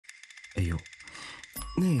哎呦，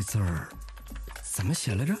那字儿怎么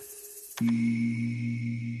写来着？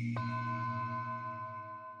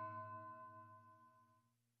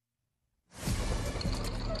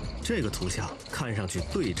这个图像看上去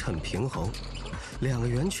对称平衡，两个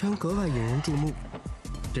圆圈格外引人注目。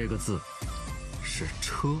这个字是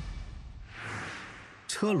车。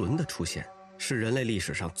车轮的出现是人类历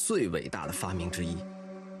史上最伟大的发明之一。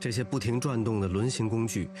这些不停转动的轮形工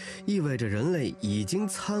具意味着人类已经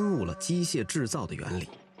参悟了机械制造的原理。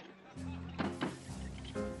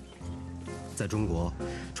在中国，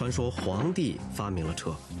传说黄帝发明了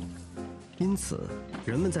车，因此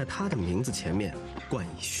人们在他的名字前面冠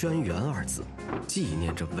以轩辕二字，纪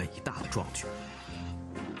念这伟大的壮举。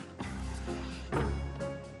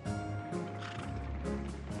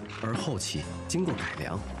而后期经过改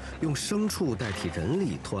良，用牲畜代替人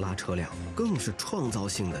力拖拉车辆，更是创造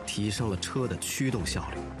性地提升了车的驱动效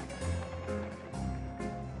率。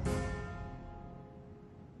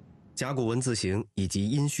甲骨文字形以及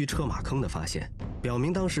殷墟车马坑的发现，表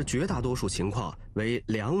明当时绝大多数情况为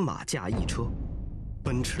两马驾一车。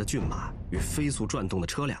奔驰的骏马与飞速转动的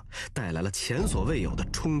车辆带来了前所未有的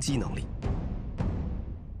冲击能力。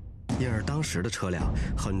因而当时的车辆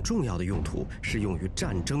很重要的用途是用于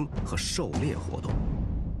战争和狩猎活动。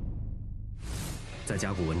在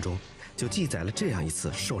甲骨文中就记载了这样一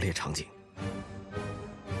次狩猎场景。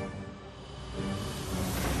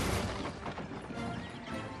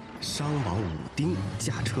商王武丁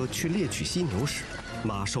驾车去猎取犀牛时，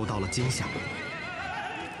马受到了惊吓，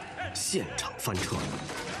现场翻车。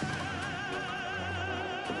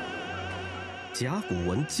甲骨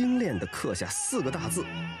文精炼地刻下4个大字：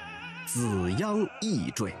子央易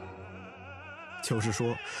坠。就是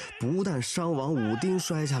说，不但商王武丁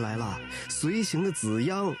摔下来了，随行的子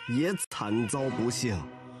央也惨遭不幸。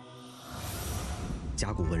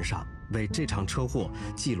甲骨文上为这场车祸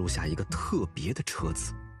记录下一个特别的车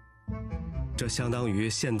字，这相当于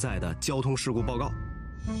现在的交通事故报告。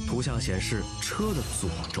图像显示车的左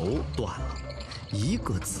轴断了，1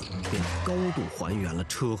个字便高度还原了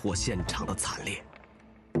车祸现场的惨烈。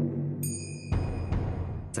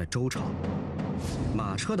在周朝，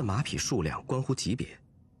马车的马匹数量关乎级别，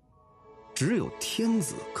只有天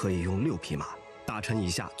子可以用6匹马，大臣以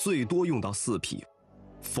下最多用到4匹，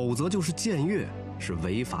否则就是僭越，是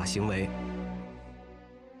违法行为。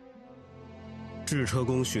制车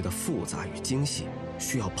工序的复杂与精细，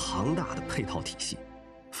需要庞大的配套体系，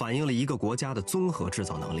反映了一个国家的综合制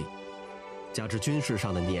造能力。加之军事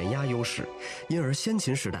上的碾压优势，因而先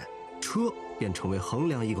秦时代车便成为衡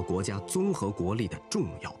量一个国家综合国力的重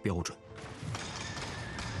要标准。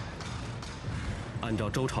按照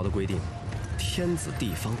周朝的规定，天子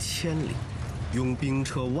地方1000里，用兵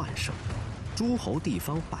车100乘；诸侯地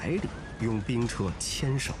方100里，用兵车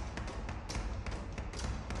1000乘。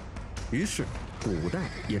于是，古代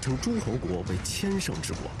也称诸侯国为1000乘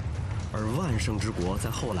之国，而100乘之国在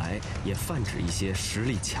后来也泛指一些实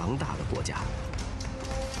力强大的国家。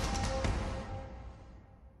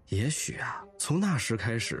也许啊，从那时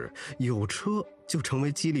开始，有车就成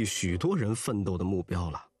为激励许多人奋斗的目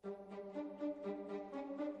标了。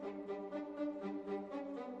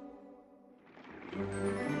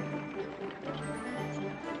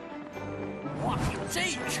哇，这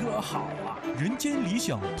车好啊！人间理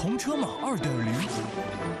想童车马2.0。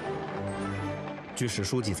据史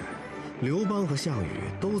书记载，刘邦和项羽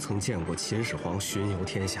都曾见过秦始皇巡游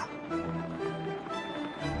天下。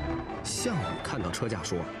项羽看到车驾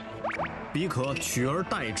说：“彼可取而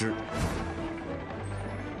代之。”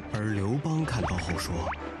而刘邦看到后说：“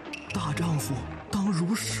大丈夫当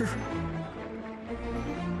如是。”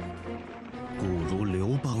故如刘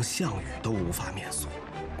邦、项羽都无法免俗，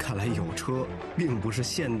看来有车并不是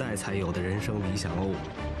现代才有的人生理想哦。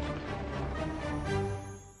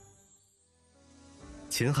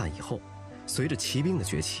秦汉以后，随着骑兵的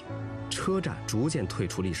崛起，车站逐渐退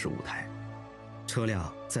出历史舞台，车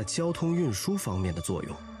辆在交通运输方面的作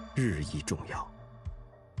用日益重要。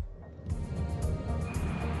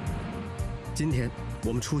今天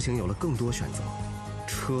我们出行有了更多选择，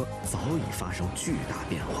车早已发生巨大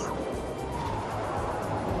变化。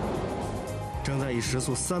正在以时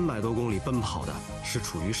速300多公里奔跑的是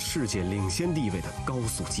处于世界领先地位的高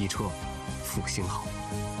速机车复兴号。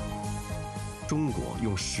中国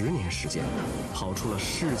用10年时间跑出了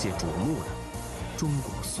世界瞩目的中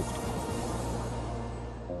国速度。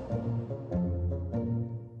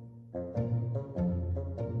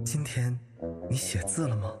今天你写字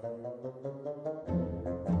了吗？